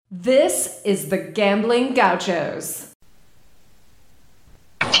This is the Gambling Gauchos.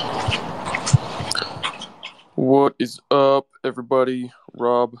 What is up, everybody?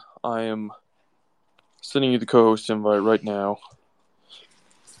 Rob, I am sending you the co-host invite right now.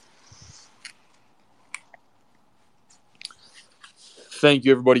 Thank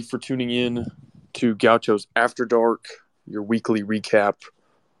you, everybody, for tuning in to Gauchos After Dark, your weekly recap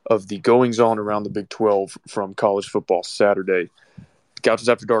of the goings-on around the Big 12 from college football Saturday. Gauchos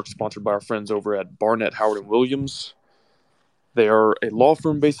After Dark is sponsored by our friends over at Barnett, Howard & Williams. They are a law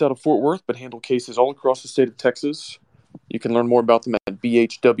firm based out of Fort Worth, but handle cases all across the state of Texas. You can learn more about them at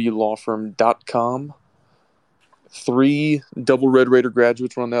bhwlawfirm.com. 3 double Red Raider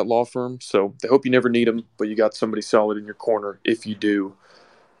graduates run that law firm, so they hope you never need them, but you got somebody solid in your corner if you do.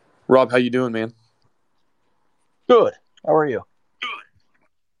 Rob, how you doing, man? Good. How are you?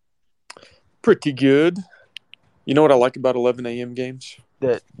 Pretty good. You know what I like about 11 a.m. games?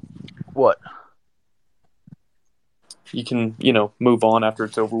 What? You can, move on after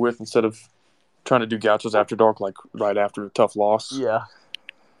it's over with instead of trying to do Gauchos After Dark like right after a tough loss. Yeah.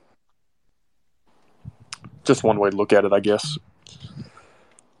 Just one way to look at it, I guess.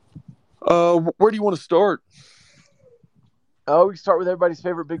 Where do you want to start? Oh, we can start with everybody's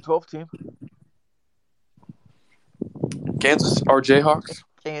favorite Big 12 team. Kansas, our Jayhawks.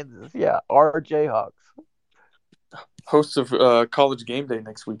 Kansas, yeah. Our Jayhawks. Hosts of College Game Day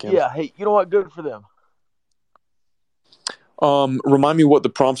next weekend. Yeah, hey, you know what? Good for them. Remind me what the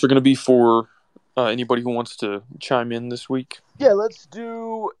prompts are going to be for anybody who wants to chime in this week. Yeah, let's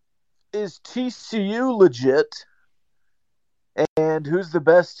do, is TCU legit? And who's the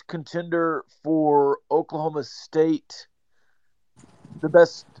best contender for Oklahoma State? The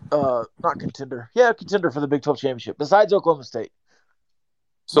best, not contender. Yeah, contender for the Big 12 championship, besides Oklahoma State.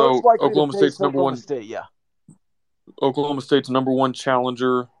 So Oklahoma State's number one. State, yeah. Oklahoma State's number one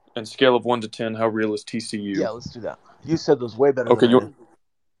challenger, and scale of 1 to 10, how real is TCU? Yeah, let's do that. You said those way better Okay, than I do did.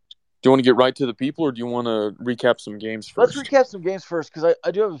 you want to get right to the people, or do you want to recap some games first? Let's recap some games first, because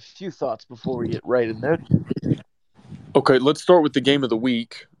I do have a few thoughts before we get right in there. Okay, let's start with the game of the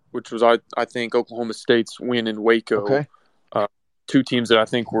week, which was, I think, Oklahoma State's win in Waco. Okay. Two teams that I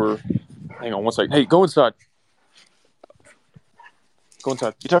think were – hang on one second. Hey, go inside. Go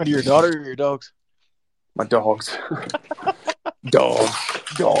inside. You talking to your daughter or your dogs? My dogs. Dog.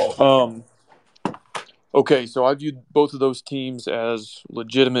 Okay, so I viewed both of those teams as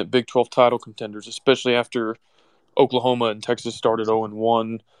legitimate Big 12 title contenders, especially after Oklahoma and Texas started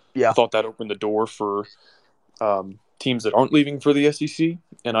 0-1. Yeah. I thought that opened the door for teams that aren't leaving for the SEC,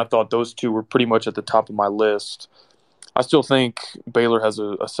 and I thought those two were pretty much at the top of my list. I still think Baylor has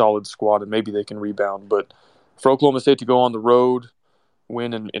a solid squad, and maybe they can rebound. But for Oklahoma State to go on the road,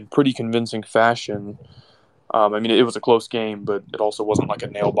 win in pretty convincing fashion, it was a close game, but it also wasn't like a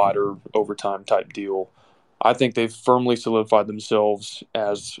nail-biter overtime type deal. I think they've firmly solidified themselves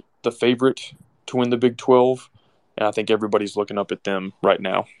as the favorite to win the Big 12, and I think everybody's looking up at them right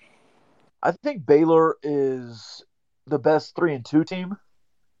now. I think Baylor is the best 3-2 team.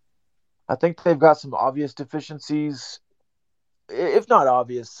 I think they've got some obvious deficiencies, if not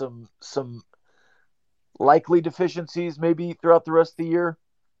obvious, some likely deficiencies maybe throughout the rest of the year.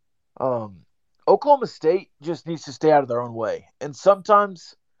 Oklahoma State just needs to stay out of their own way. And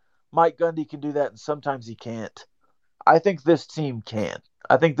sometimes Mike Gundy can do that, and sometimes he can't. I think this team can.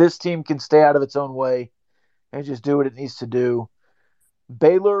 I think this team can stay out of its own way and just do what it needs to do.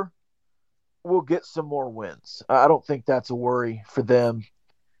 Baylor will get some more wins. I don't think that's a worry for them.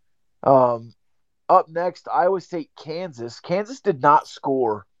 Up next, Iowa State, Kansas. Kansas did not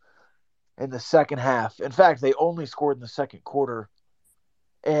score in the second half. In fact, they only scored in the second quarter.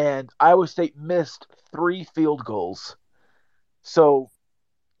 And Iowa State missed 3 field goals. So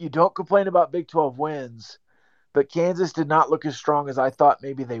you don't complain about Big 12 wins, but Kansas did not look as strong as I thought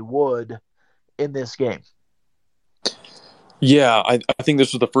maybe they would in this game. Yeah, I think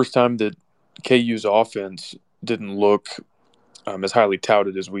this was the first time that KU's offense didn't look as highly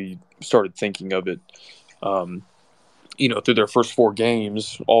touted as we started thinking of it. Through their first 4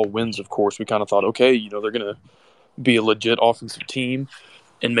 games, all wins, of course, we kind of thought, okay, they're going to be a legit offensive team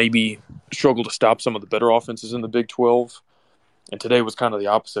and maybe struggle to stop some of the better offenses in the Big 12. And today was kind of the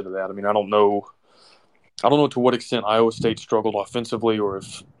opposite of that. I don't know to what extent Iowa State struggled offensively or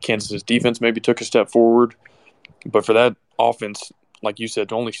if Kansas' defense maybe took a step forward. But for that offense, like you said,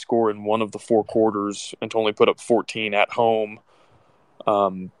 to only score in one of the 4 quarters and to only put up 14 at home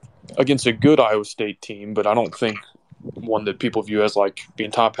against a good Iowa State team, but I don't think one that people view as like being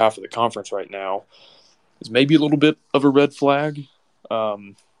top half of the conference right now, is maybe a little bit of a red flag.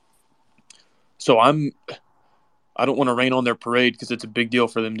 So I I don't want to rain on their parade because it's a big deal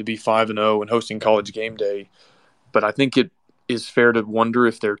for them to be 5-0 and hosting College game day. But I think it is fair to wonder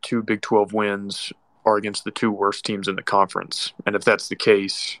if their two Big 12 wins are against the two worst teams in the conference. And if that's the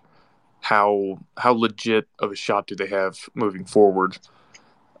case, how legit of a shot do they have moving forward?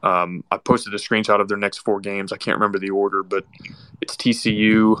 I posted a screenshot of their next 4 games. I can't remember the order, but it's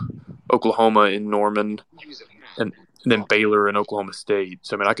TCU, Oklahoma in Norman, and then Baylor and Oklahoma State.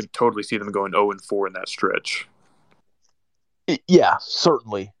 So, I mean, I could totally see them going 0-4 in that stretch. Yeah,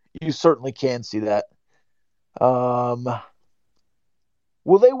 certainly. You certainly can see that. Will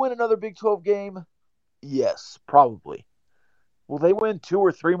they win another Big 12 game? Yes, probably. Will they win 2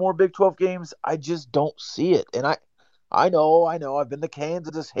 or 3 more Big 12 games? I just don't see it. And I know. I've been the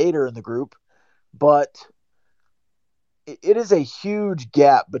Kansas hater in the group, but it is a huge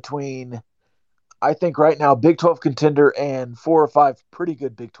gap between, I think right now, Big 12 contender and 4 or 5 pretty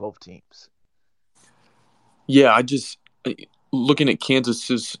good Big 12 teams. Yeah, looking at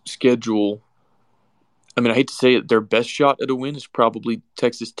Kansas's schedule, I mean, I hate to say it, their best shot at a win is probably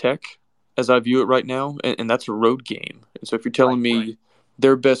Texas Tech, as I view it right now, and that's a road game. And so if you're telling me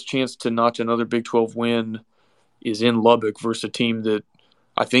their best chance to notch another Big 12 win is in Lubbock versus a team that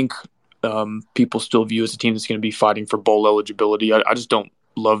I think people still view as a team that's going to be fighting for bowl eligibility, I just don't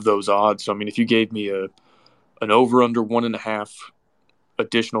love those odds. So, I mean, if you gave me an over-under 1.5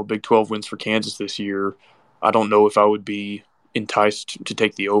 additional Big 12 wins for Kansas this year, I don't know if I would be enticed to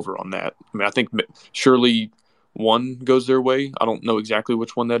take the over on that. I mean, I think surely one goes their way. I don't know exactly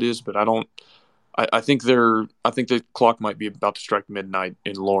which one that is, but I think the clock might be about to strike midnight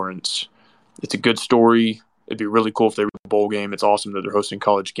in Lawrence. It's a good story. It'd be really cool if they were a bowl game. It's awesome that they're hosting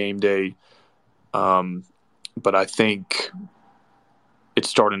College game day. But I think it's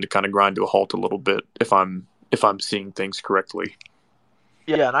starting to kind of grind to a halt a little bit if I'm seeing things correctly.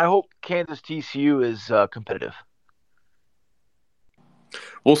 Yeah, and I hope Kansas TCU is competitive.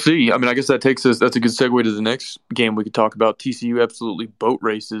 We'll see. I mean, I guess that's a good segue to the next game we could talk about. TCU absolutely boat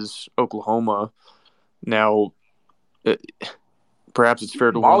races Oklahoma. Now, perhaps it's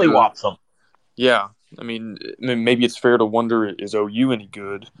fair to wonder. Mollywops them. Yeah. I mean, maybe it's fair to wonder, is OU any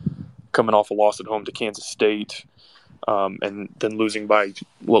good coming off a loss at home to Kansas State and then losing by,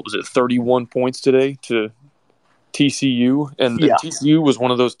 31 points today to TCU? And TCU was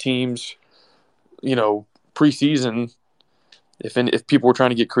one of those teams, preseason, if people were trying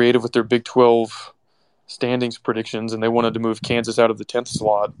to get creative with their Big 12 standings predictions and they wanted to move Kansas out of the 10th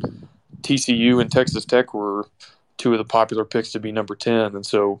slot, TCU and Texas Tech were 2 of the popular picks to be number 10. And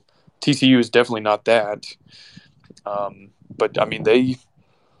so TCU is definitely not that. But, I mean, they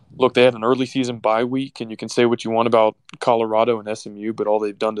had an early season bye week, and you can say what you want about Colorado and SMU, but all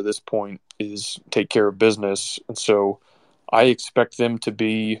they've done to this point is take care of business. And so I expect them to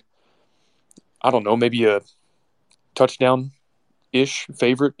be, I don't know, maybe a touchdown-ish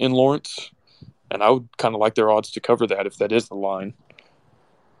favorite in Lawrence. And I would kind of like their odds to cover that if that is the line.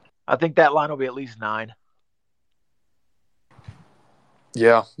 I think that line will be at least 9.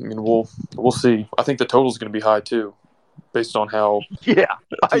 Yeah, I mean, we'll see. I think the total is going to be high too, based on how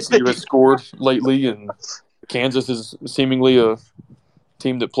TCU has scored lately, and Kansas is seemingly a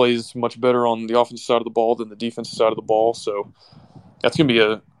team that plays much better on the offensive side of the ball than the defensive side of the ball. So that's going to be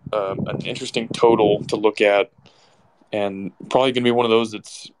an interesting total to look at, and probably going to be one of those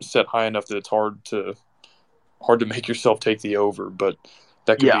that's set high enough that it's hard to make yourself take the over. But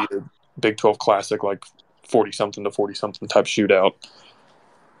that could be a Big 12 classic, like 40-something to 40-something type shootout.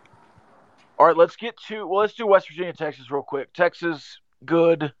 All right, let's do West Virginia, Texas real quick. Texas,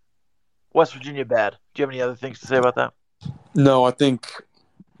 good. West Virginia, bad. Do you have any other things to say about that? No, I think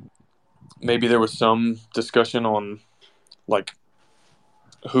maybe there was some discussion on, like,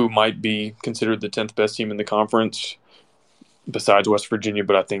 who might be considered the 10th best team in the conference besides West Virginia,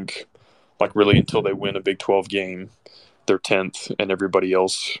 but I think, like, really until they win a Big 12 game, they're 10th, and everybody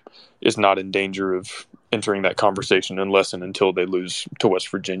else is not in danger of entering that conversation unless and until they lose to West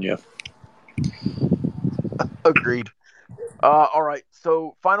Virginia. Agreed. All right,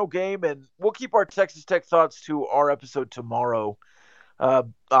 so final game, and we'll keep our Texas Tech thoughts to our episode tomorrow.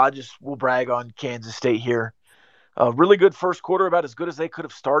 We'll brag on Kansas State here. Really good first quarter, about as good as they could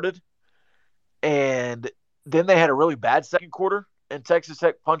have started. And then they had a really bad second quarter, and Texas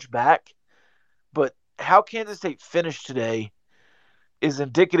Tech punched back. But how Kansas State finished today is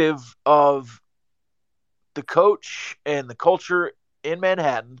indicative of the coach and the culture in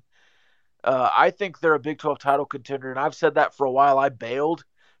Manhattan. I think they're a Big 12 title contender, and I've said that for a while. I bailed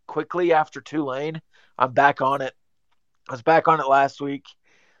quickly after Tulane. I'm back on it. I was back on it last week.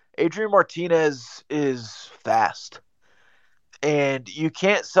 Adrian Martinez is fast, and you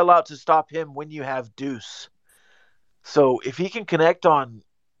can't sell out to stop him when you have Deuce. So if he can connect on,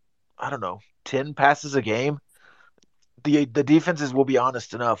 I don't know, 10 passes a game, the defenses will be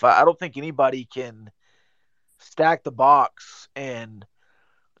honest enough. I don't think anybody can stack the box and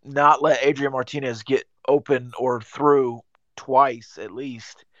not let Adrian Martinez get open or through twice at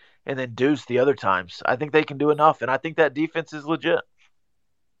least, and then deuce the other times. I think they can do enough, and I think that defense is legit.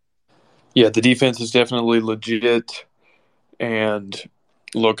 Yeah, the defense is definitely legit. And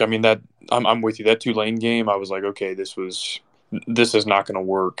look, I mean that I'm with you. That Tulane game, I was like, okay, this is not going to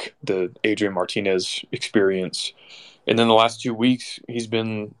work. The Adrian Martinez experience, and then the last 2 weeks, he's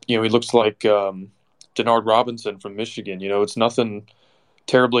been, he looks like Denard Robinson from Michigan. It's nothing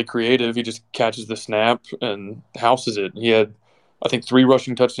terribly creative. He just catches the snap and houses it. He had, I think, 3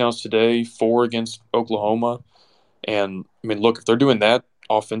 rushing touchdowns today, 4 against Oklahoma. And I mean, look, if they're doing that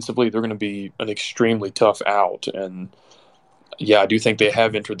offensively, they're going to be an extremely tough out. And yeah, I do think they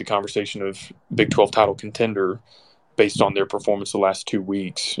have entered the conversation of Big 12 title contender based on their performance the last 2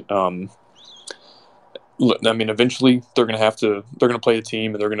 weeks. I mean, eventually they're going to play a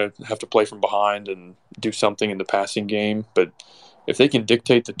team and they're going to have to play from behind and do something in the passing game. But if they can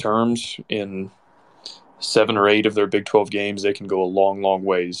dictate the terms in 7 or 8 of their Big 12 games, they can go a long, long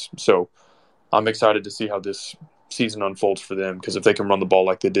ways. So I'm excited to see how this season unfolds for them, because if they can run the ball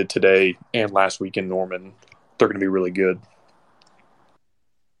like they did today and last week in Norman, they're going to be really good.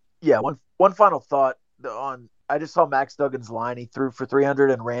 Yeah, one final thought on. I just saw Max Duggan's line. He threw for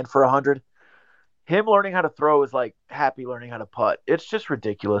 300 and ran for 100. Him learning how to throw is like Happy learning how to putt. It's just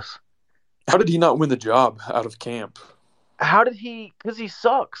ridiculous. How did he not win the job out of camp? How did he? Because he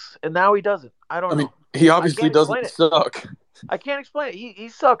sucks, and now he doesn't. I don't know. He obviously doesn't suck. I can't explain it. He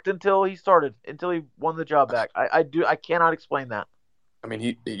sucked until he won the job back. I cannot explain that. I mean,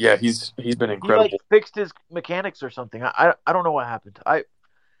 he's been incredible. He fixed his mechanics or something. I don't know what happened. I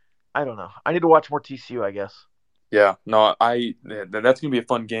don't know. I need to watch more TCU, I guess. Yeah, no, that's gonna be a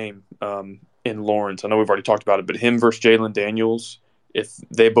fun game in Lawrence. I know we've already talked about it, but him versus Jalen Daniels, if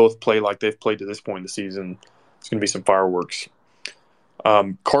they both play like they've played to this point in the season, it's gonna be some fireworks.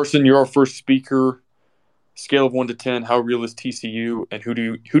 Carson, you're our first speaker. Scale of 1 to 10, how real is TCU, and who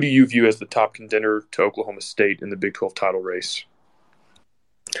do you view as the top contender to Oklahoma State in the Big 12 title race?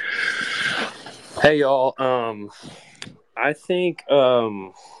 Hey y'all, I think,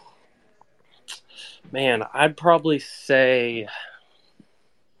 I'd probably say,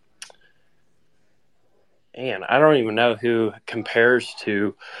 I don't even know who compares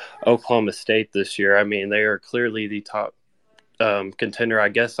to Oklahoma State this year. I mean, they are clearly the top contender. I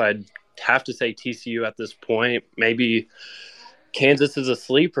guess I'd have to say TCU at this point. Maybe Kansas is a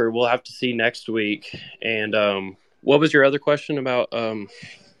sleeper. We'll have to see next week. And what was your other question about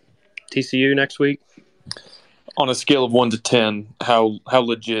TCU next week? On a scale of 1 to 10, how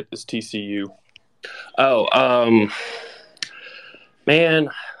legit is TCU? Oh, I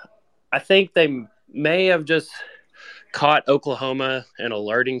think they may have just caught Oklahoma in a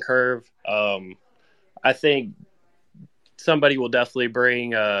learning curve. I think somebody will definitely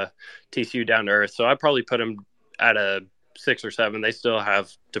bring TCU down to earth. So I'd probably put them at a 6 or 7. They still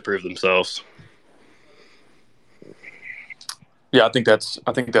have to prove themselves. Yeah, I think that's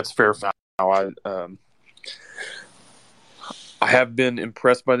fair. I have been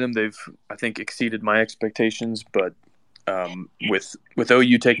impressed by them. They've, I think, exceeded my expectations. But with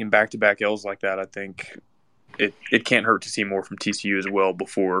OU taking back-to-back L's like that, I think it can't hurt to see more from TCU as well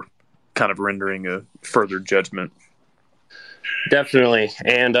before kind of rendering a further judgment. Definitely.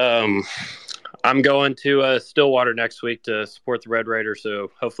 And I'm going to Stillwater next week to support the Red Raiders, so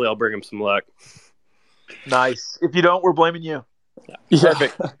hopefully I'll bring them some luck. Nice. If you don't, we're blaming you. Yeah.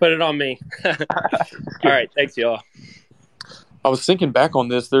 Perfect. Put it on me. All right. Thanks, y'all. I was thinking back on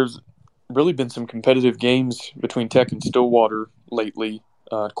this. There's really been some competitive games between Tech and Stillwater lately.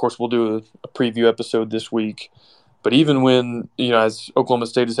 Of course, we'll do a preview episode this week. But even when, as Oklahoma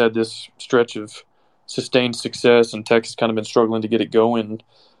State has had this stretch of sustained success and Tech's kind of been struggling to get it going,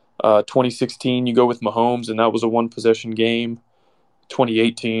 2016 you go with Mahomes, and that was a one-possession game.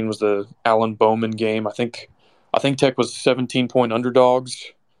 2018 was the Allen Bowman game. I think Tech was 17-point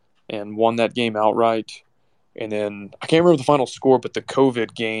underdogs and won that game outright. And then I can't remember the final score, but the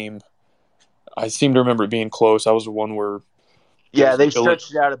COVID game, I seem to remember it being close. That was the one where they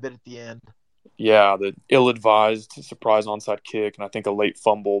stretched it out a bit at the end. Yeah, the ill-advised surprise onside kick, and I think a late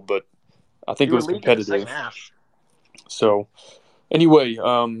fumble, but I think it was competitive. So anyway,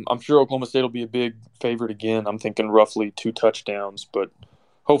 I'm sure Oklahoma State will be a big favorite again. I'm thinking roughly 2 touchdowns, but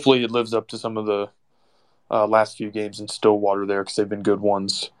hopefully it lives up to some of the last few games in Stillwater there, because they've been good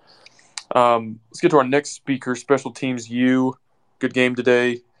ones. Let's get to our next speaker, Special Teams U. Good game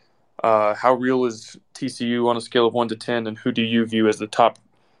today. How real is TCU on a scale of 1 to 10, and who do you view as the top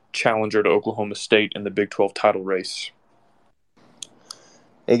challenger to Oklahoma State in the Big 12 title race?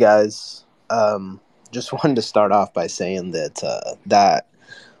 Hey guys, just wanted to start off by saying that that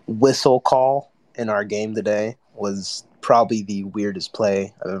whistle call in our game today was probably the weirdest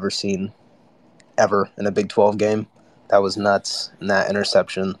play I've ever seen ever in a Big 12 game. That was nuts, and that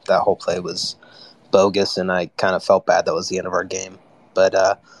interception, that whole play was bogus, and I kind of felt bad that was the end of our game.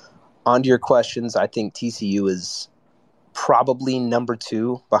 But on to your questions, I think TCU is probably number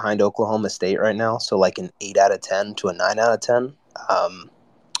 2 behind Oklahoma State right now, so like an 8 out of 10 to a 9 out of 10.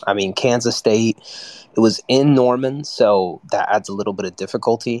 I mean, Kansas State, it was in Norman, so that adds a little bit of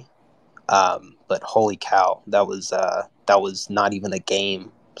difficulty. But holy cow, that was not even a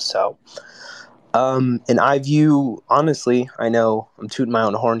game. So, and I view, honestly, I know I'm tooting my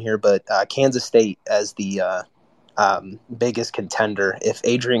own horn here, but Kansas State as the biggest contender. If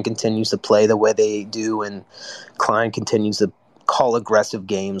Adrian continues to play the way they do and Klein continues to call aggressive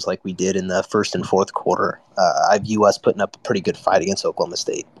games like we did in the first and fourth quarter, I view us putting up a pretty good fight against Oklahoma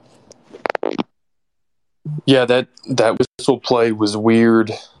State. Yeah, that whistle play was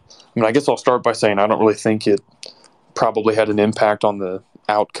weird. I mean, I guess I'll start by saying I don't really think it probably had an impact on the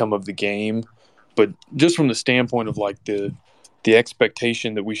outcome of the game, but just from the standpoint of like the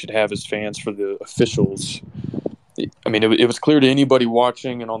expectation that we should have as fans for the officials, I mean, it was clear to anybody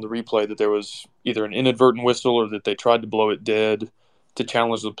watching and on the replay that there was either an inadvertent whistle or that they tried to blow it dead to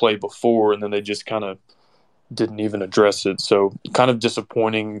challenge the play before, and then they just kind of didn't even address it. So kind of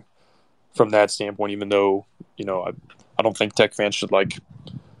disappointing from that standpoint, even though, you know, I don't think Tech fans should like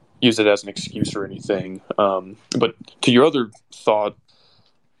use it as an excuse or anything. But to your other thought,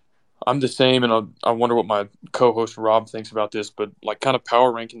 I'm the same, and I wonder what my co-host Rob thinks about this, but like kind of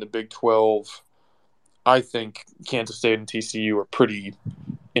power ranking the Big 12, I think Kansas State and TCU are pretty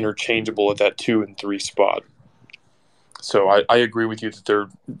interchangeable at that 2 and 3 spot. So I agree with you that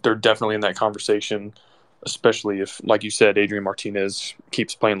they're definitely in that conversation, especially if, like you said, Adrian Martinez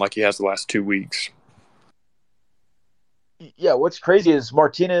keeps playing like he has the last 2 weeks. Yeah, what's crazy is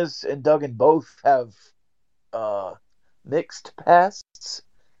Martinez and Duggan both have mixed pasts,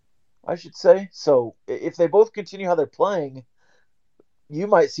 I should say. So if they both continue how they're playing, you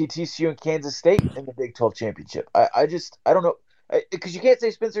might see TCU and Kansas State in the Big 12 championship. I don't know. Because you can't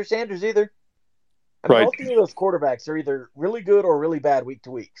say Spencer Sanders either. I mean, Right. all 3 of those quarterbacks are either really good or really bad week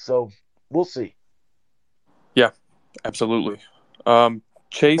to week. So we'll see. Yeah, absolutely.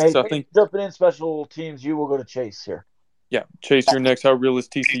 Chase, Hey, I think. Jumping in special teams, you will go to Chase here. Yeah, Chase, you're next. How real is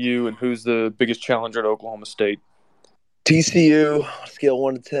TCU, and who's the biggest challenger at Oklahoma State? TCU, scale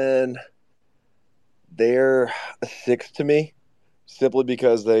 1 to 10, they're a 6 to me, simply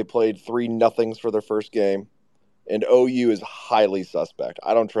because they played 3-0 for their first game, and OU is highly suspect.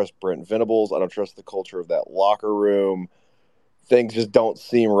 I don't trust Brent Venables. I don't trust the culture of that locker room. Things just don't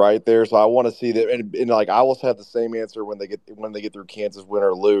seem right there, so I want to see that. And like, I will have the same answer when they get through Kansas, win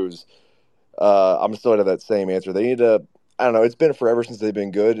or lose. I'm still at that same answer. They need to. I don't know. It's been forever since they've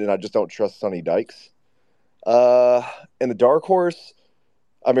been good, and I just don't trust Sonny Dykes. And the dark horse,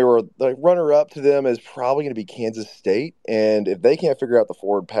 I mean, we're the runner-up to them is probably going to be Kansas State, and if they can't figure out the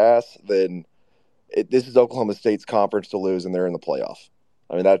forward pass, then this is Oklahoma State's conference to lose, and they're in the playoff.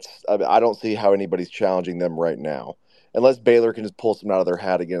 I mean, I don't see how anybody's challenging them right now, unless Baylor can just pull something out of their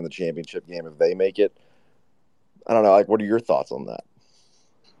hat again in the championship game if they make it. I don't know. Like, what are your thoughts on that?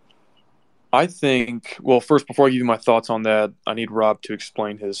 I think, well, first, before I give you my thoughts on that, I need Rob to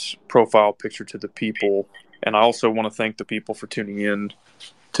explain his profile picture to the people. And I also want to thank the people for tuning in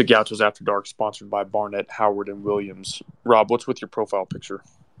to Gauchos After Dark, sponsored by Barnett, Howard, and Williams. Rob, what's with your profile picture?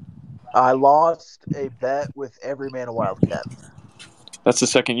 I lost a bet with Everyman a Wildcat. That's the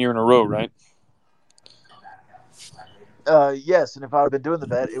second year in a row, right? Yes, and if I would have been doing the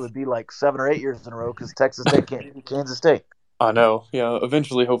bet, it would be like 7 or 8 years in a row because Texas State can't beat Kansas State. I know. Yeah,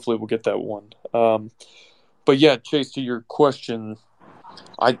 eventually, hopefully, we'll get that one. But yeah, Chase, to your question,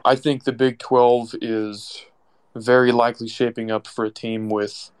 I think the Big 12 is very likely shaping up for a team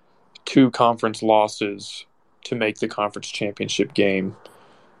with 2 conference losses to make the conference championship game.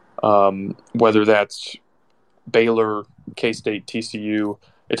 Whether that's Baylor, K-State, TCU,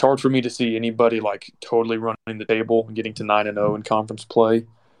 it's hard for me to see anybody like totally running the table and getting to 9-0 in conference play.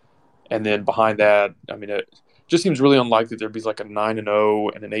 And then behind that, I mean, it just seems really unlikely there'd be like a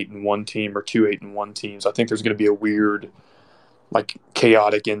 9-0 and an 8-1 team or 2 8-1 teams. I think there's going to be a weird, like,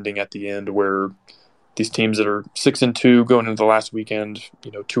 chaotic ending at the end where these teams that are 6-2 going into the last weekend,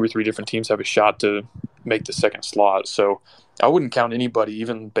 2 or 3 different teams have a shot to make the second slot. So I wouldn't count anybody,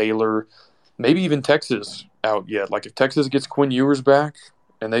 even Baylor, maybe even Texas, out yet. Like, if Texas gets Quinn Ewers back,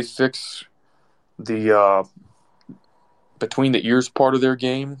 and they fix the between the ears part of their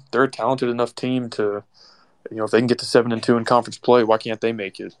game, they're a talented enough team to, if they can get to 7-2 in conference play, why can't they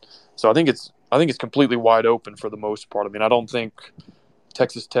make it? So I think it's completely wide open for the most part. I mean, I don't think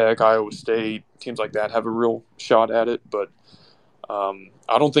Texas Tech, Iowa State, teams like that have a real shot at it, but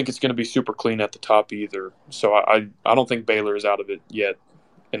I don't think it's going to be super clean at the top either. So I don't think Baylor is out of it yet,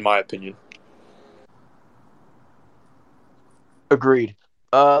 in my opinion. Agreed.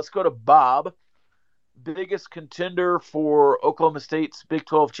 Let's go to Bob. Biggest contender for Oklahoma State's Big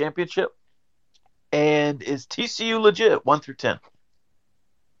 12 championship? And is TCU legit, 1 through 10?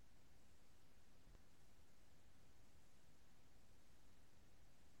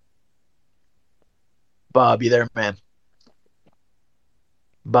 Bob, you there, man?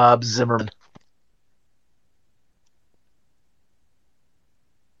 Bob Zimmerman.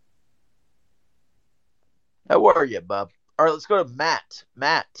 How are you, Bob? All right, let's go to Matt.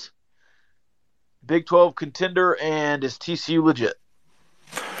 Matt, Big 12 contender, and is TCU legit?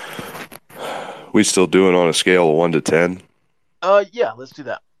 We still doing on a scale of 1 to 10? Yeah, let's do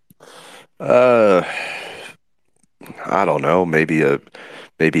that. I don't know, maybe a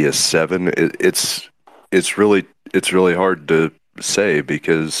 7. It's really hard to say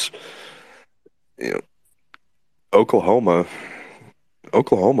because Oklahoma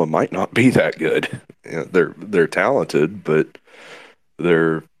might not be that good. They're talented, but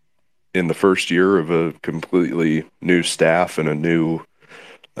they're in the first year of a completely new staff and a new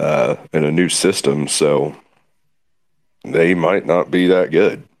system, so they might not be that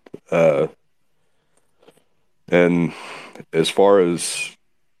good. And as far as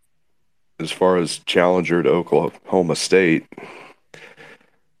challenger to Oklahoma State,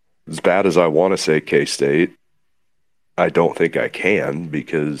 as bad as I want to say K-State, I don't think I can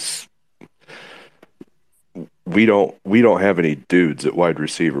because we don't have any dudes at wide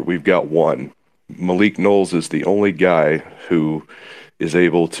receiver. We've got one. Malik Knowles is the only guy who is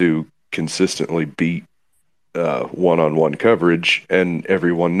able to consistently beat one-on-one coverage, and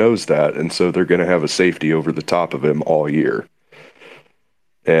everyone knows that, and so they're going to have a safety over the top of him all year.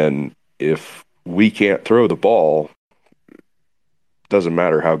 And if we can't throw the ball, doesn't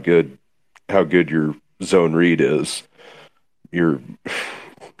matter how good your zone read is, you're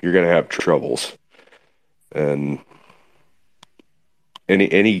going to have troubles. And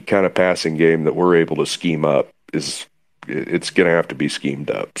any kind of passing game that we're able to scheme up it's going to have to be schemed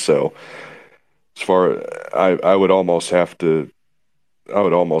up. So as far I would almost have to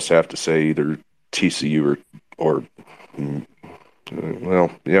say either TCU or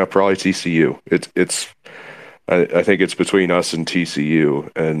well, yeah, probably TCU. I think it's between us and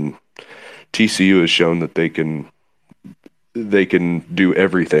TCU, and TCU has shown that they can do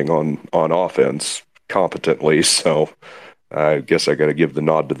everything on offense competently. So I guess I got to give the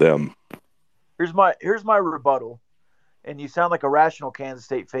nod to them. Here's my rebuttal, and you sound like a rational Kansas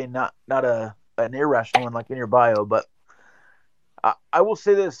State fan, not an irrational one like in your bio. But I will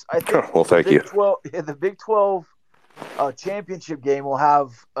say this: I think well, thank you. The Big 12 championship game will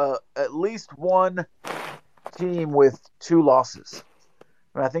have at least one team with 2 losses.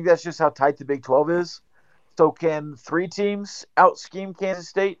 I think that's just how tight the Big 12 is. So can 3 teams out-scheme Kansas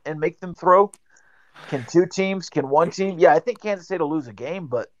State and make them throw? Can 2 teams? Can 1 team? Yeah, I think Kansas State will lose a game,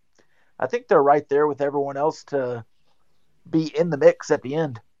 but I think they're right there with everyone else to be in the mix at the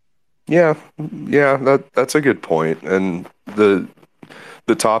end. Yeah, that's a good point. And the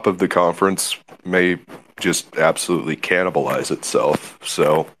top of the conference may just absolutely cannibalize itself.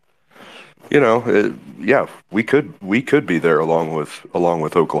 So, we could be there along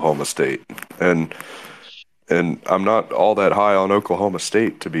with Oklahoma State. And I'm not all that high on Oklahoma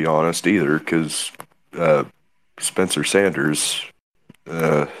State, to be honest, either, because Spencer Sanders,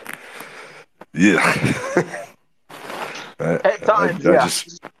 yeah. At times,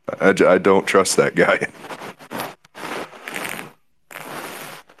 I don't trust that guy.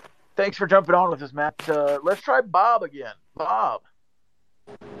 Thanks for jumping on with us, Matt. Let's try Bob again. Bob.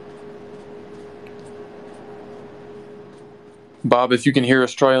 Bob, if you can hear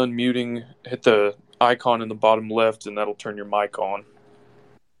us, try unmuting. Hit the icon in the bottom left, and that'll turn your mic on.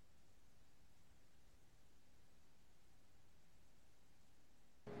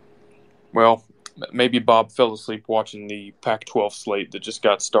 Well, maybe Bob fell asleep watching the Pac-12 slate that just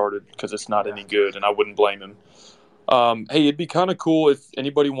got started because it's not any good, and I wouldn't blame him. Hey, it'd be kind of cool if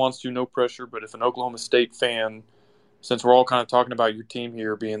anybody wants to, no pressure, but if an Oklahoma State fan, since we're all kind of talking about your team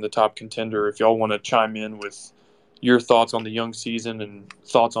here being the top contender, if y'all want to chime in with your thoughts on the young season and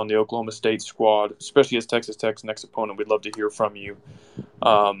thoughts on the Oklahoma State squad, especially as Texas Tech's next opponent, we'd love to hear from you.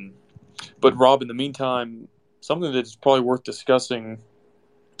 But, Rob, in the meantime, something that's probably worth discussing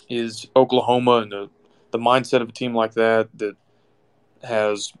is Oklahoma and the mindset of a team like that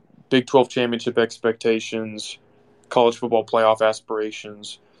has Big 12 championship expectations, college football playoff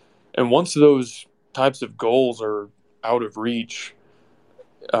aspirations. And once those types of goals are out of reach,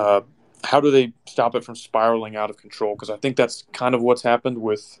 how do they stop it from spiraling out of control? Because I think that's kind of what's happened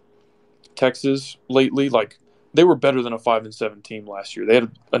with Texas lately. Like, they were better than a 5-7 team last year. They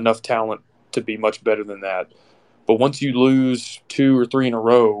had enough talent to be much better than that. But once you lose 2 or 3 in a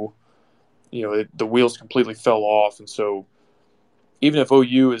row, the wheels completely fell off. And so even if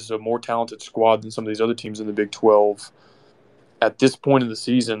OU is a more talented squad than some of these other teams in the Big 12, at this point in the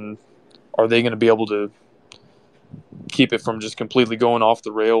season, are they going to be able to keep it from just completely going off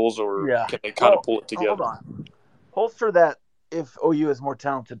the rails, or can they kind of pull it together? Hold on. Holster that if OU is more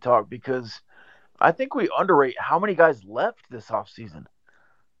talented talk, because I think we underrate how many guys left this offseason.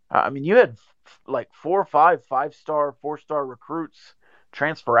 I mean, you had like 4 or 5 5-star, 4-star recruits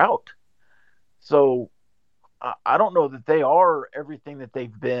transfer out. So I don't know that they are everything that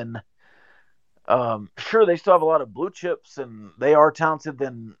they've been. Sure, they still have a lot of blue chips, and they are talented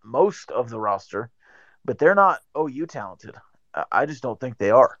than most of the roster, but they're not OU talented. I just don't think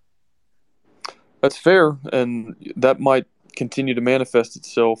they are. That's fair, and that might continue to manifest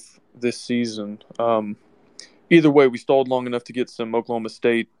itself this season. Either way, we stalled long enough to get some Oklahoma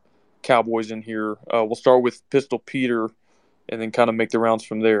State Cowboys in here. We'll start with Pistol Peter and then kind of make the rounds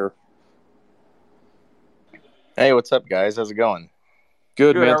from there. Hey, what's up, guys? How's it going?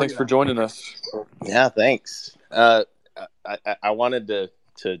 Good, man. Thanks for joining us. Yeah, thanks. I wanted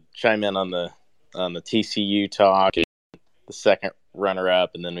to chime in on the TCU talk, the second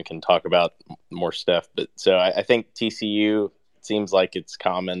runner-up, and then we can talk about more stuff. But so I think TCU seems like it's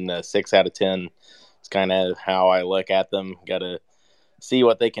common. 6 out of 10 is kind of how I look at them. Got to see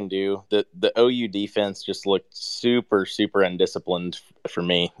what they can do. The OU defense just looked super, super undisciplined for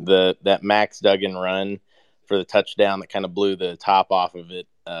me. That Max Duggan run for the touchdown that kind of blew the top off of it.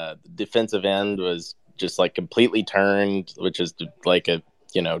 The defensive end was just like completely turned, which is like a,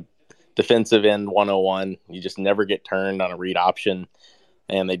 defensive end 101. You just never get turned on a read option.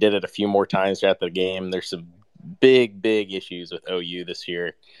 And they did it a few more times throughout the game. There's some big, big issues with OU this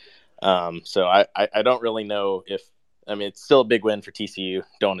year. So I don't really know it's still a big win for TCU.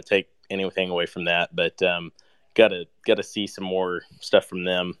 Don't want to take anything away from that, but gotta see some more stuff from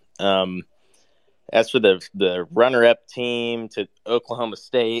them. As for the runner-up team to Oklahoma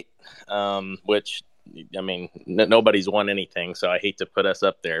State, which, nobody's won anything, so I hate to put us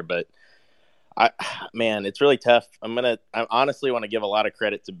up there, but it's really tough. I honestly want to give a lot of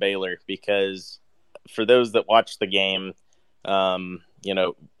credit to Baylor, because for those that watched the game,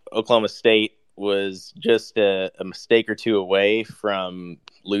 Oklahoma State was just a mistake or two away from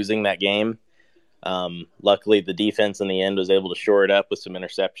losing that game. Luckily, the defense in the end was able to shore it up with some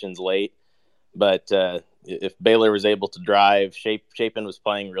interceptions late. But if Baylor was able to drive, Chapin was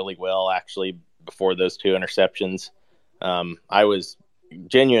playing really well, actually, before those 2 interceptions. I was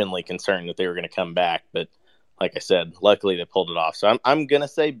genuinely concerned that they were going to come back, but like I said, luckily they pulled it off. So I'm going to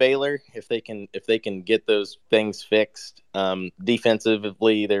say Baylor, if they can get those things fixed.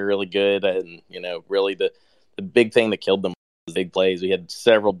 Defensively, they're really good, and really the big thing that killed them was big plays. We had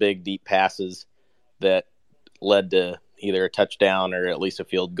several big deep passes that led to either a touchdown or at least a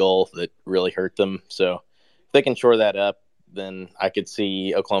field goal that really hurt them. So if they can shore that up, then I could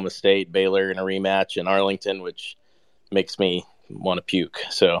see Oklahoma State, Baylor in a rematch in Arlington, which makes me want to puke.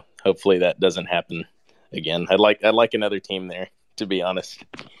 So hopefully that doesn't happen again. I'd like another team there, to be honest.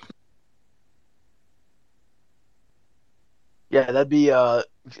 Yeah, that'd be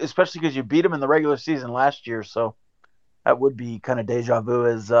especially because you beat them in the regular season last year, so that would be kind of deja vu,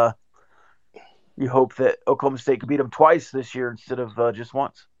 as you hope that Oklahoma State could beat them twice this year instead of just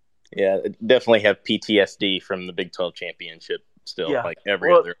once. Yeah, definitely have PTSD from the Big 12 championship still, like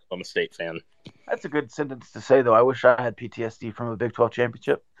every other Oklahoma State fan. That's a good sentence to say, though. I wish I had PTSD from a Big 12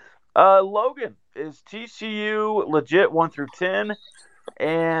 championship. Logan, is TCU legit 1 through 10?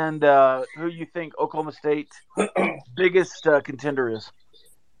 And who you think Oklahoma State's biggest contender is?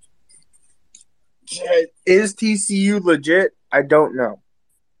 Is TCU legit? I don't know.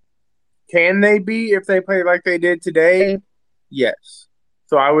 Can they be if they play like they did today? Yes.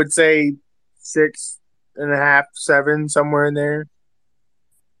 So I would say 6.5, 7, somewhere in there.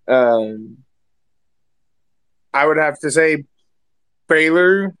 I would have to say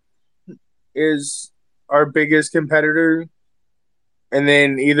Baylor is our biggest competitor. And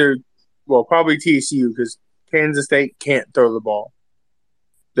then probably TCU, because Kansas State can't throw the ball.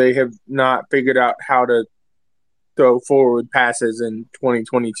 They have not figured out how to throw forward passes in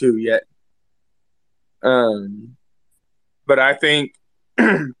 2022 yet. But I think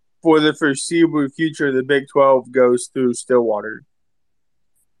for the foreseeable future, the Big 12 goes through Stillwater.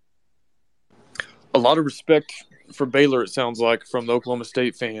 A lot of respect for Baylor, it sounds like, from the Oklahoma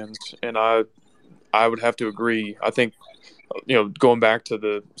State fans, and I would have to agree. I think, going back to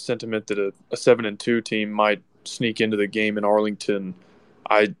the sentiment that a 7-2 team might sneak into the game in Arlington,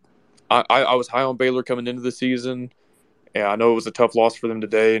 I was high on Baylor coming into the season, and I know it was a tough loss for them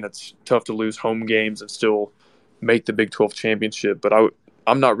today, and it's tough to lose home games and still make the Big 12 championship, but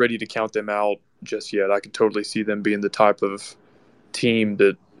I'm not ready to count them out just yet. I could totally see them being the type of team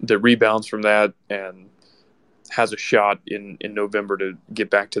that rebounds from that and has a shot in November to get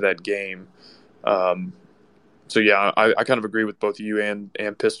back to that game. So yeah, I kind of agree with both you and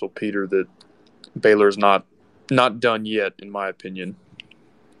Pistol Peter that Baylor's not done yet, in my opinion.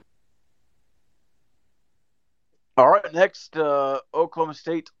 All right, next, Oklahoma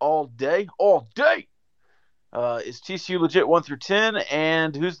State all day. Is TCU legit 1 through 10?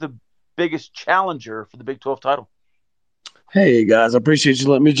 And who's the biggest challenger for the Big 12 title? Hey, guys, I appreciate you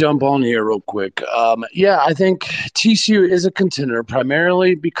letting me jump on here real quick. I think TCU is a contender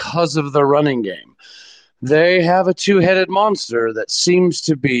primarily because of the running game. They have a two-headed monster that seems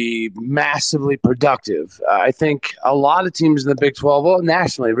to be massively productive. I think a lot of teams in the Big 12, well,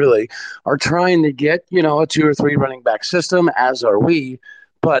 nationally really, are trying to get, a 2 or 3 running back system, as are we.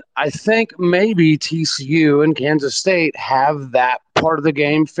 But I think maybe TCU and Kansas State have that part of the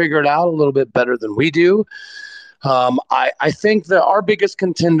game figured out a little bit better than we do. I think that our biggest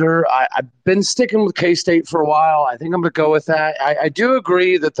contender, I've been sticking with K-State for a while. I think I'm going to go with that. I do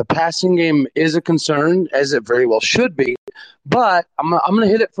agree that the passing game is a concern, as it very well should be, but I'm going to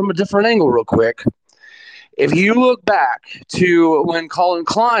hit it from a different angle real quick. If you look back to when Colin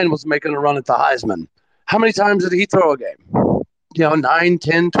Klein was making a run at the Heisman, how many times did he throw a game? 9,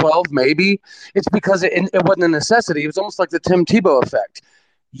 10, 12, maybe. It's because it wasn't a necessity. It was almost like the Tim Tebow effect.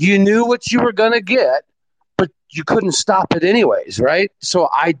 You knew what you were going to get, but you couldn't stop it anyways, right? So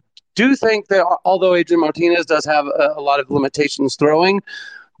I do think that although Adrian Martinez does have a lot of limitations throwing,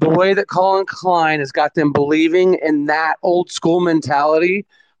 the way that Colin Klein has got them believing in that old school mentality,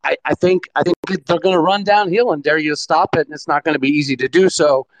 I think they're going to run downhill and dare you to stop it, and it's not going to be easy to do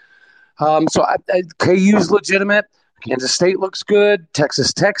so. KU's legitimate. Kansas State looks good.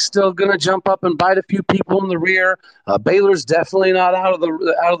 Texas Tech's still going to jump up and bite a few people in the rear. Baylor's definitely not out of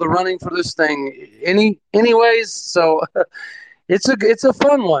the running for this thing, anyways. So it's a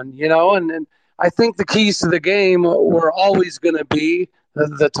fun one, And I think the keys to the game were always going to be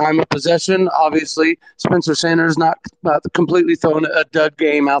the time of possession. Obviously, Spencer Sanders not completely throwing a dud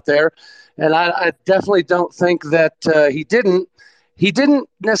game out there, and I definitely don't think that he didn't. He didn't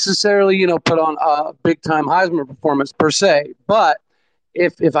necessarily, put on a big-time Heisman performance per se, but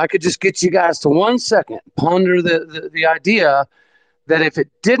if I could just get you guys to 1 second, ponder the idea that if it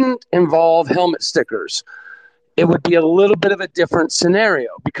didn't involve helmet stickers, it would be a little bit of a different scenario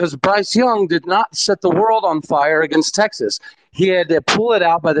because Bryce Young did not set the world on fire against Texas. He had to pull it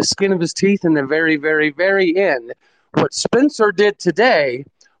out by the skin of his teeth in the very, very, very end. What Spencer did today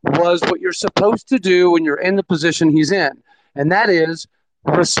was what you're supposed to do when you're in the position he's in. And that is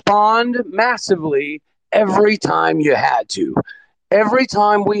respond massively every time you had to. Every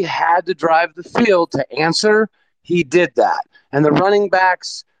time we had to drive the field to answer, he did that. And the running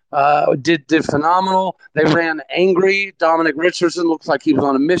backs did phenomenal. They ran angry. Dominic Richardson looks like he was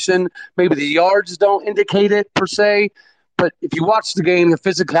on a mission. Maybe the yards don't indicate it per se. But if you watch the game, the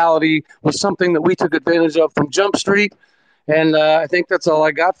physicality was something that we took advantage of from Jump Street. And I think that's all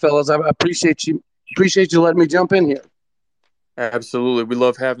I got, fellas. I appreciate you letting me jump in here. Absolutely. We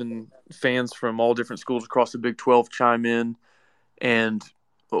love having fans from all different schools across the Big 12 chime in. And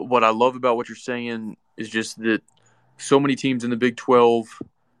what I love about what you're saying is just that so many teams in the Big 12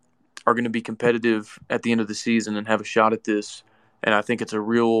 are going to be competitive at the end of the season and have a shot at this. And I think it's a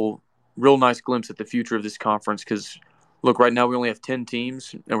real nice glimpse at the future of this conference because, look, right now we only have 10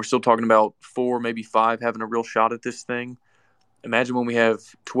 teams, and we're still talking about 4, maybe 5 having a real shot at this thing. Imagine when we have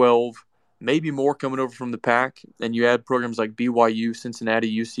 12, maybe more coming over from the Pac, and you add programs like BYU,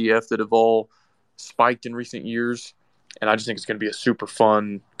 Cincinnati, UCF that have all spiked in recent years. And I just think it's going to be a super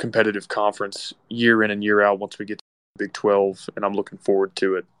fun, competitive conference year in and year out once we get to the Big 12, and I'm looking forward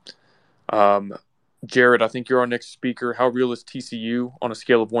to it. Jared, I think you're our next speaker. How real is TCU on a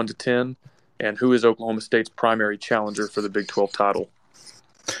scale of 1 to 10? And who is Oklahoma State's primary challenger for the Big 12 title?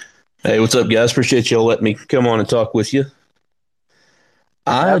 Hey, what's up, guys? Appreciate y'all letting me come on and talk with you.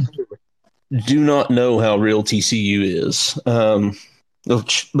 I do not know how real TCU is.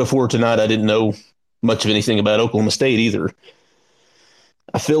 Before tonight, I didn't know much of anything about Oklahoma State either.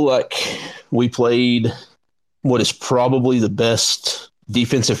 I feel like we played what is probably the best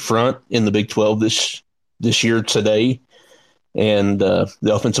defensive front in the Big 12 this year today. And the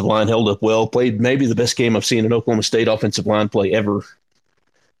offensive line held up well, played maybe the best game I've seen an Oklahoma State offensive line play ever.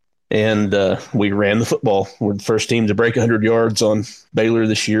 And we ran the football. We're the first team to break 100 yards on Baylor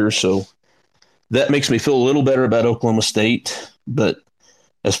this year. So that makes me feel a little better about Oklahoma State. But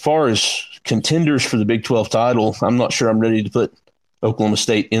as far as contenders for the Big 12 title, I'm not sure I'm ready to put Oklahoma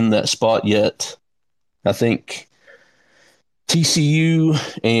State in that spot yet. I think TCU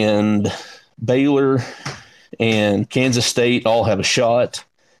and Baylor and Kansas State all have a shot.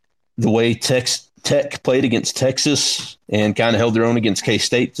 The way Tech played against Texas and kind of held their own against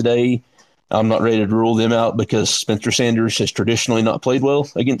K-State today, I'm not ready to rule them out because Spencer Sanders has traditionally not played well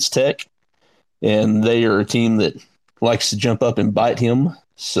against Tech, and they are a team that likes to jump up and bite him.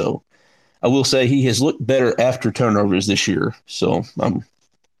 So I will say he has looked better after turnovers this year, so I'm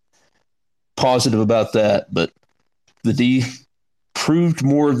positive about that. But the D proved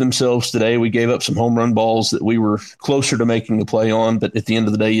more of themselves today. We gave up some home run balls that we were closer to making the play on, but at the end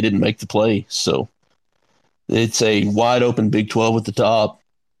of the day, you didn't make the play. So it's a wide open Big 12 at the top,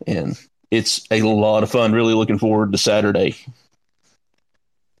 and it's a lot of fun. Really looking forward to Saturday.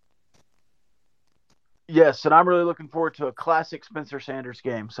 Yes, and I'm really looking forward to a classic Spencer Sanders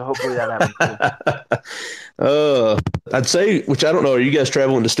game. So hopefully that happens too. I'd say, which I don't know, are you guys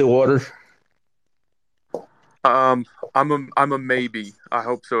traveling to Stillwater? I'm a maybe. I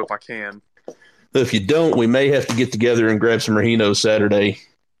hope so if I can. If you don't, we may have to get together and grab some Rahinos Saturday.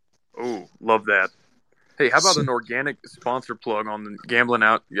 Oh, love that. Hey, how about an organic sponsor plug on the Gambling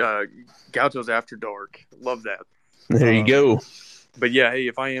Out Gauchos After Dark? Love that. There you go. But yeah, hey,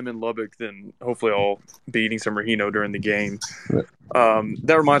 if I am in Lubbock, then hopefully I'll be eating some Rahino during the game.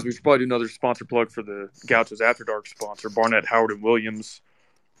 That reminds me, we should probably do another sponsor plug for the Gauchos After Dark sponsor, Barnett, Howard, and Williams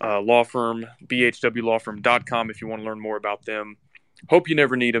law firm, bhwlawfirm.com if you want to learn more about them. Hope you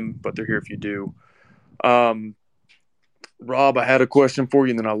never need them, but they're here if you do. Rob, I had a question for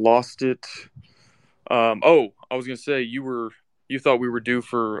you, and then I lost it. I was going to say, you thought we were due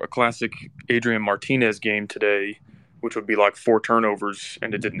for a classic Adrian Martinez game today, which would be like 4 turnovers,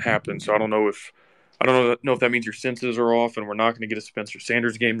 and it didn't happen. So I don't know if that means your senses are off and we're not going to get a Spencer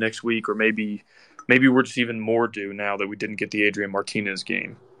Sanders game next week, or maybe we're just even more due now that we didn't get the Adrian Martinez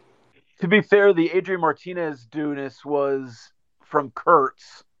game. To be fair, the Adrian Martinez due-ness was from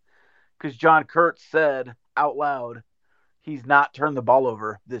Kurtz, because John Kurtz said out loud he's not turned the ball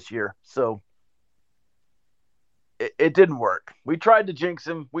over this year. So it didn't work. We tried to jinx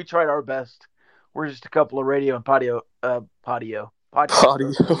him. We tried our best. We're just a couple of radio and patio. So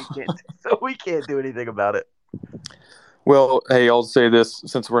we can't do anything about it. Well, hey, I'll say this,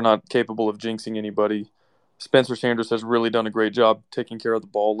 since we're not capable of jinxing anybody, Spencer Sanders has really done a great job taking care of the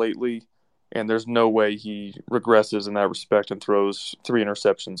ball lately, and there's no way he regresses in that respect and throws 3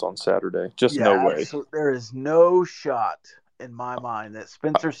 interceptions on Saturday. No way. There is no shot in my mind that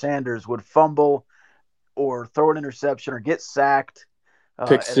Spencer Sanders would fumble or throw an interception or get sacked.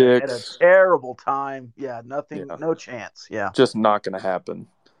 Pick six. At a terrible time. Yeah, nothing, no chance. Yeah. Just not going to happen.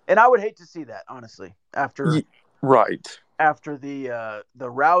 And I would hate to see that, honestly, after the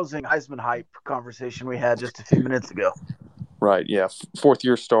rousing Heisman hype conversation we had just a few minutes ago. Right, yeah.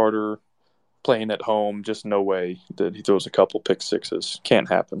 4th-year starter, playing at home, just no way that he throws a couple pick sixes. Can't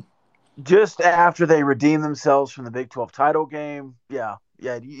happen. Just after they redeem themselves from the Big 12 title game, yeah,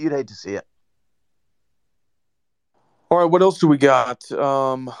 you'd hate to see it. All right, what else do we got?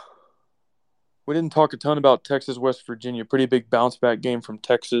 We didn't talk a ton about Texas, West Virginia. Pretty big bounce-back game from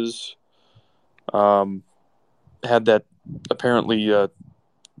Texas. Had that apparently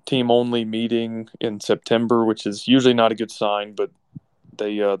team-only meeting in September, which is usually not a good sign, but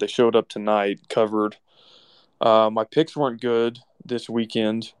they showed up tonight, covered. My picks weren't good this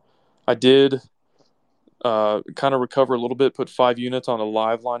weekend. I did kind of recover a little bit, put 5 units on a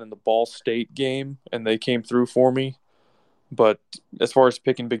live line in the Ball State game, and they came through for me. But as far as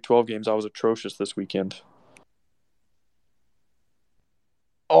picking Big 12 games, I was atrocious this weekend.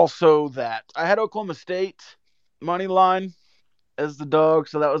 Also that. I had Oklahoma State money line as the dog,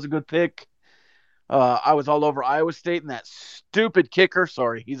 so that was a good pick. I was all over Iowa State and that stupid kicker.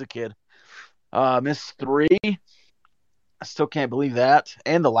 Sorry, he's a kid. Missed 3. I still can't believe that.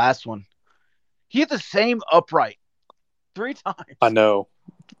 And the last one. He hit the same upright 3 times. I know.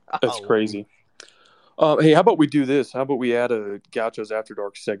 That's crazy. Hey, how about we do this? How about we add a Gauchos After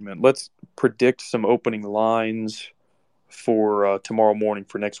Dark segment? Let's predict some opening lines for tomorrow morning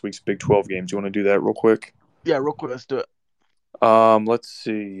for next week's Big 12 games. You want to do that real quick? Yeah, real quick. Let's do it. Let's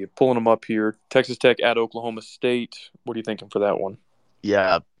see. Pulling them up here. Texas Tech at Oklahoma State. What are you thinking for that one?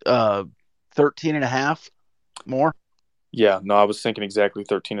 Yeah, 13.5 more. Yeah, no, I was thinking exactly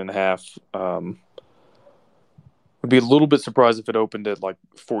 13.5. Would be a little bit surprised if it opened at like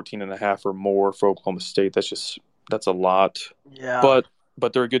 14.5 or more for Oklahoma State. That's a lot. Yeah.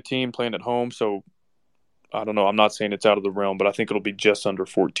 But they're a good team playing at home, so I don't know. I'm not saying it's out of the realm, but I think it'll be just under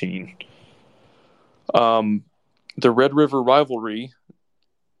 14. The Red River rivalry,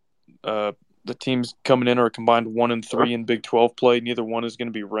 the teams coming in are a combined 1-3 in Big 12 play. Neither one is going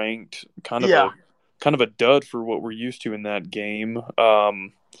to be ranked. Kind of a dud for what we're used to in that game.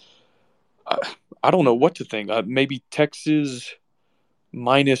 I don't know what to think. Maybe Texas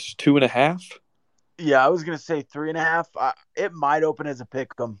minus 2.5. Yeah, I was gonna say 3.5. It might open as a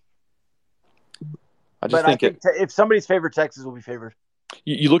pick 'em. I just But think if somebody's favored, Texas will be favored.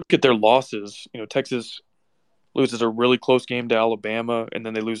 you look at their losses. Texas loses a really close game to Alabama, and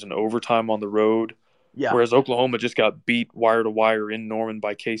then they lose in overtime on the road. Yeah. Whereas Oklahoma just got beat wire to wire in Norman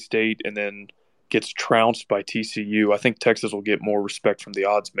by K-State and then gets trounced by TCU. I think Texas will get more respect from the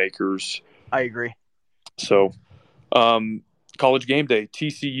odds makers. I agree. So, college game day.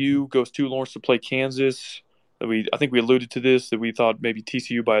 TCU goes to Lawrence to play Kansas. I think we alluded to this, that we thought maybe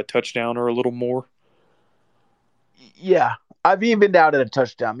TCU by a touchdown or a little more. Yeah, I've even down at a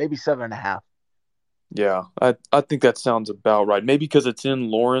touchdown, maybe 7.5. Yeah, I think that sounds about right. Maybe because it's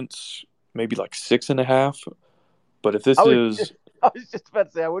in Lawrence, maybe like 6.5. But if I was just about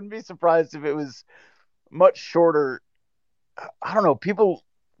to say, I wouldn't be surprised if it was much shorter. I don't know. People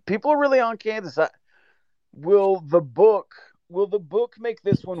are really on Kansas. Will the book make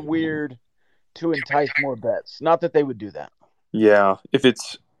this one weird to entice more bets? Not that they would do that. Yeah, if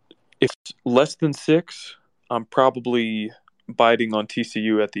it's less than 6, I'm probably biting on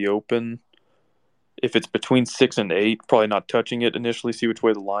TCU at the open. If it's between 6 and 8, probably not touching it initially, see which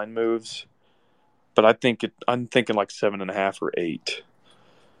way the line moves. But I'm thinking like 7.5 or 8.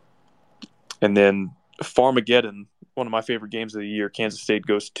 And then Farmageddon, one of my favorite games of the year. Kansas State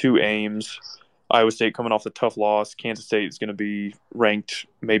goes to Ames. Iowa State coming off the tough loss. Kansas State is going to be ranked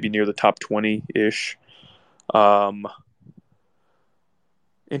maybe near the top 20-ish.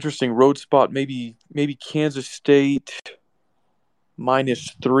 Interesting road spot. Maybe Kansas State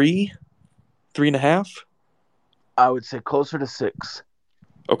minus 3.5. I would say closer to 6.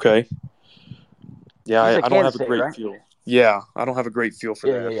 Okay. Yeah, I don't have a great right? feel. Yeah, I don't have a great feel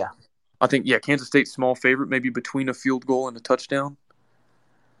for that. Yeah. I think, Kansas State's small favorite, maybe between a field goal and a touchdown.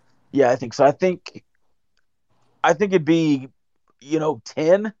 Yeah, I think so. I think it'd be,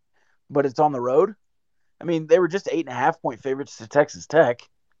 10, but it's on the road. I mean, they were just 8.5-point favorites to Texas Tech.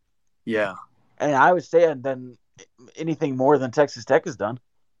 Yeah. And I would say then anything more than Texas Tech has done.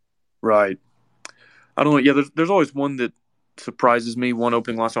 Right. I don't know. Yeah, there's always one that surprises me, one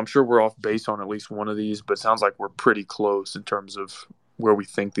opening loss. I'm sure we're off base on at least one of these, but it sounds like we're pretty close in terms of where we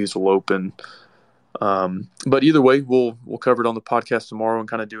think these will open. But either way, we'll cover it on the podcast tomorrow and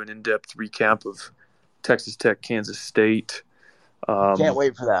kind of do an in-depth recap of Texas Tech, Kansas State. Can't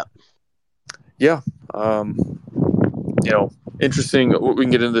wait for that. Yeah. Interesting. We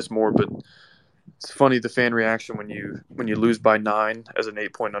can get into this more, but it's funny the fan reaction when you lose by 9 as an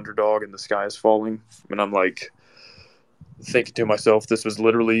 8-point underdog and the sky is falling. And I'm like thinking to myself, this was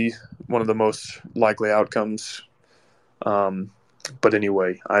literally one of the most likely outcomes. But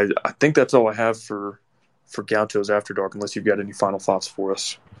anyway, I think that's all I have for Gauchos After Dark, unless you've got any final thoughts for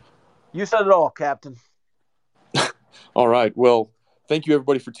us. You said it all, Captain. All right. Well, thank you,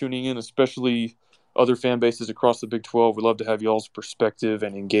 everybody, for tuning in, especially other fan bases across the Big 12. We'd love to have y'all's perspective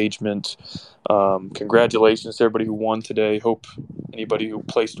and engagement. Congratulations to everybody who won today. Hope anybody who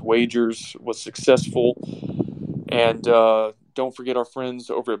placed wagers was successful. And don't forget our friends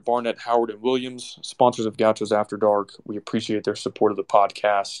over at Barnett, Howard, and Williams, sponsors of Gauchos After Dark. We appreciate their support of the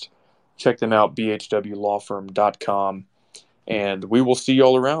podcast. Check them out, bhwlawfirm.com. And we will see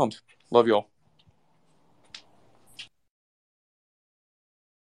y'all around. Love y'all.